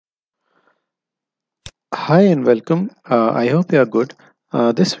Hi and welcome. I hope you are good.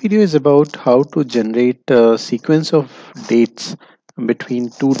 This video is about how to generate a sequence of dates between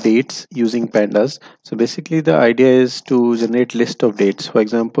two dates using pandas. So basically the idea is to generate list of dates. For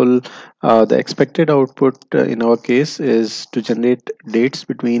example, the expected output in our case is to generate dates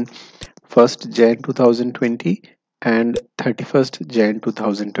between 1st Jan 2020 and 31st Jan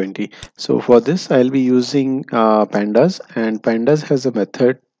 2020. So for this I'll be using pandas, and pandas has a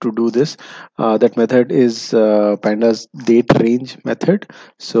method to do this. That method is pandas date range method.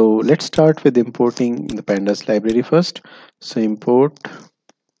 So let's start with importing the pandas library first. So import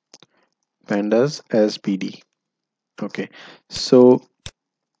pandas as pd. Okay, so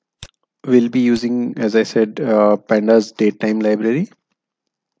we'll be using, as I said, pandas datetime library.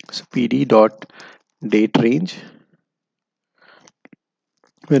 So pd dot date range.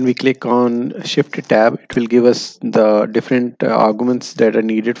 When we click on shift tab, it will give us the different arguments that are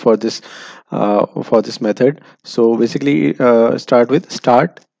needed for this method. So basically start with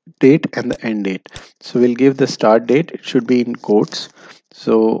start date and the end date. So we'll give the start date, it should be in quotes.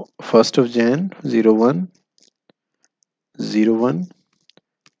 So 1st of Jan 01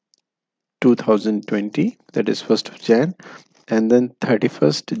 2020, that is 1st of Jan, and then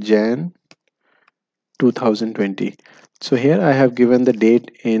 31st Jan 2020. So here I have given the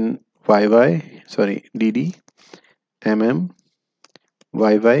date in DD,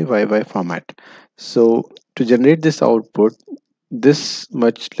 YY format. So to generate this output, this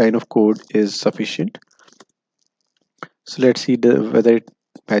much line of code is sufficient. So let's see whether it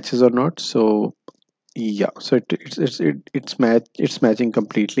matches or not. So yeah, so it's matching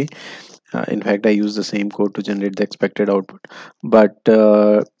completely. In fact, I use the same code to generate the expected output. But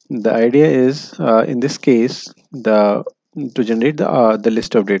the idea is, in this case, the to generate the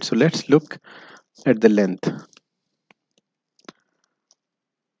list of dates. So let's look at the length.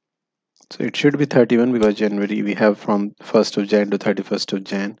 So it should be 31 because January we have from 1st of Jan to 31st of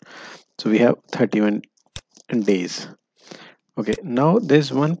Jan. So we have 31 days. Okay, now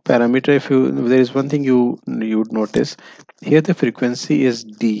there's one parameter. If you there is one thing you would notice here, the frequency is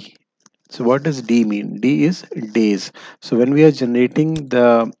D. So what does D mean? D is days. So when we are generating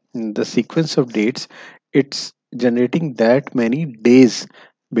the sequence of dates, it's generating that many days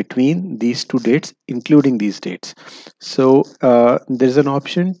between these two dates, including these dates. So there's an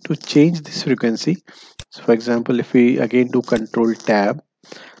option to change this frequency. So for example, if we again do control tab,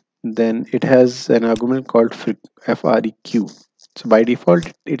 then it has an argument called freq. So by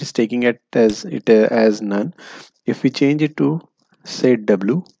default it is taking it as none. If we change it to say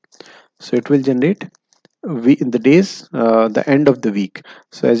w, so it will generate we in the days, the end of the week.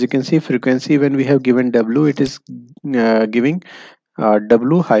 So as you can see, frequency, when we have given w, it is giving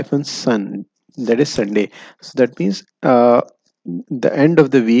w hyphen sun, that is Sunday. So that means the end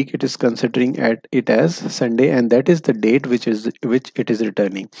of the week, it is considering at it as Sunday, and that is the date which it is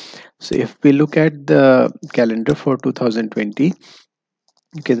returning. So if we look at the calendar for 2020,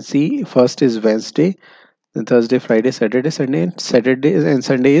 you can see first is Wednesday, then Thursday, Friday, Saturday, Sunday, and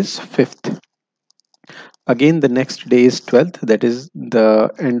Sunday is 5th. Again, the next day is 12th, that is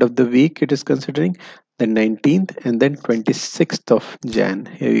the end of the week it is considering, then 19th, and then 26th of Jan.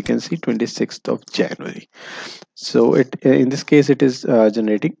 Here you can see 26th of January. So it in this case it is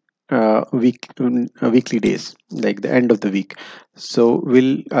generating weekly days, like the end of the week. So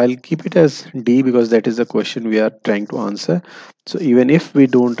I'll keep it as D because that is the question we are trying to answer. So even if we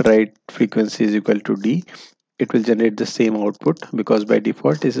don't write frequency is equal to D, it will generate the same output because by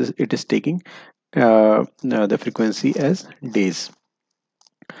default it is taking the frequency as days.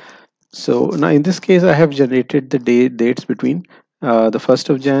 So now in this case I have generated the dates between the 1st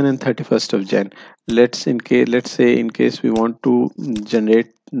of Jan and 31st of Jan. Let's say in case we want to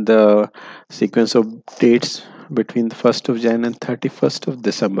generate the sequence of dates between the 1st of Jan and 31st of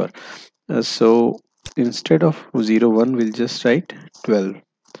December. So instead of 01, we'll just write 12.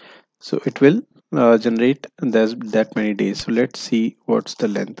 So it will generate that many days. So let's see what's the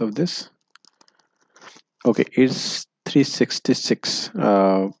length of this. Okay, it's 366.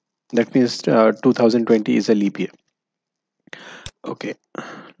 That means 2020 is a leap year. Okay,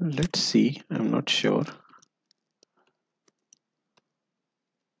 let's see. I'm not sure.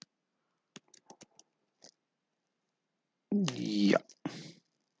 Yeah,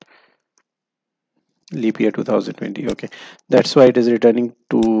 leap year 2020. Okay, that's why it is returning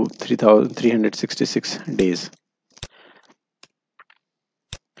to 3,366 days.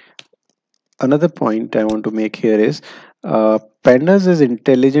 Another point I want to make here is pandas is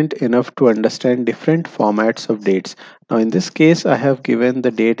intelligent enough to understand different formats of dates. Now in this case I have given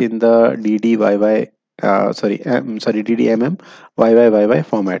the date in the DDYY sorry, DDMM YYYY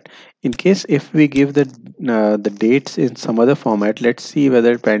format. In case if we give the dates in some other format, let's see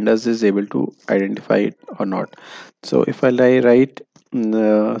whether pandas is able to identify it or not. So if I write,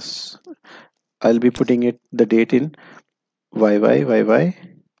 I'll be putting it the date in YYYY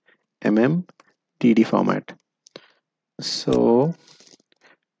DD format. So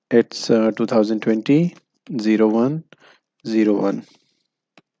it's 2020 01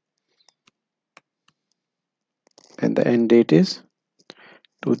 and the end date is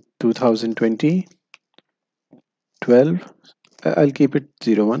 2020 12. I'll keep it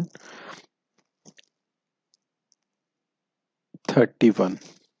 01 31.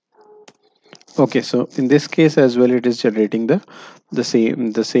 Okay, so in this case as well, it is generating the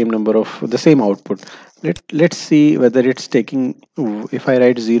same number of the same output. Let's see whether it's taking. If I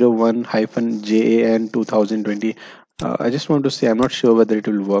write 01 hyphen JAN 2020, I just want to say I'm not sure whether it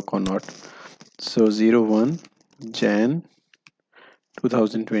will work or not. So 01 Jan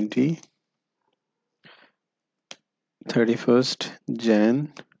 2020, 31st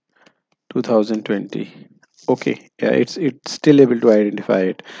Jan 2020. Okay, yeah, it's still able to identify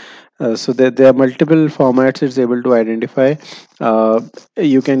it. So there are multiple formats it's able to identify.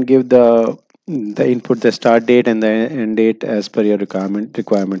 You can give the input, the start date and the end date as per your requirement.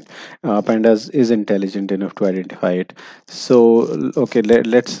 Pandas is intelligent enough to identify it. So okay,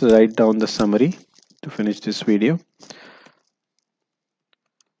 let's write down the summary to finish this video.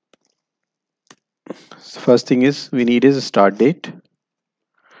 So first thing is we need is a start date.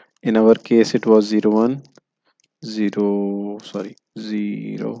 In our case it was 01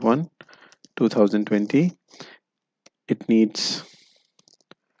 01 2020. It needs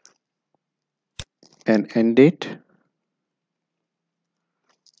an end date.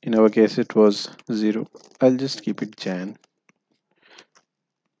 In our case it was 0. I'll just keep it Jan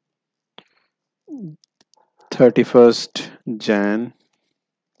 31st Jan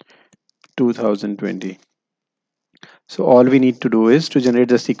 2020. So all we need to do is to generate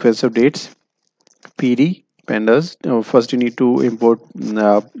the sequence of dates. PD pandas. First you need to import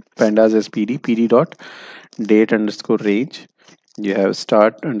pandas as PD dot date underscore range. You have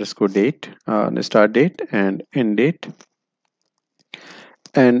start underscore date, the start date and end date,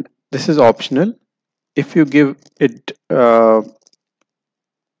 and this is optional. If you give it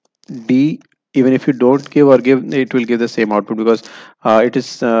D, even if you don't give or give, it will give the same output, because it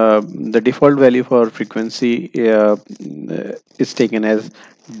is the default value for frequency is taken as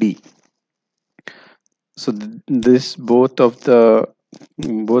D. So this both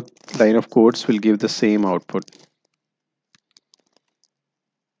line of codes will give the same output.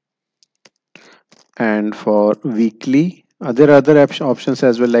 And for weekly, there are other options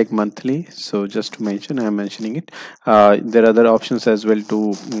as well, like monthly. So just to mention, I'm mentioning it. There are other options as well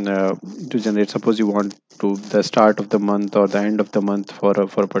to generate. Suppose you want to the start of the month or the end of the month for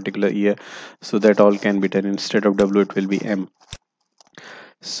a particular year, so that all can be done. Instead of W, it will be M.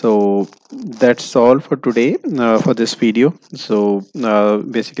 So that's all for today for this video. So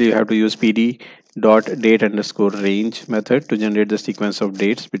basically you have to use PD dot date underscore range method to generate the sequence of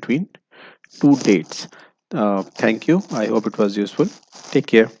dates between two dates. Thank you. I hope it was useful. Take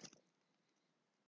care.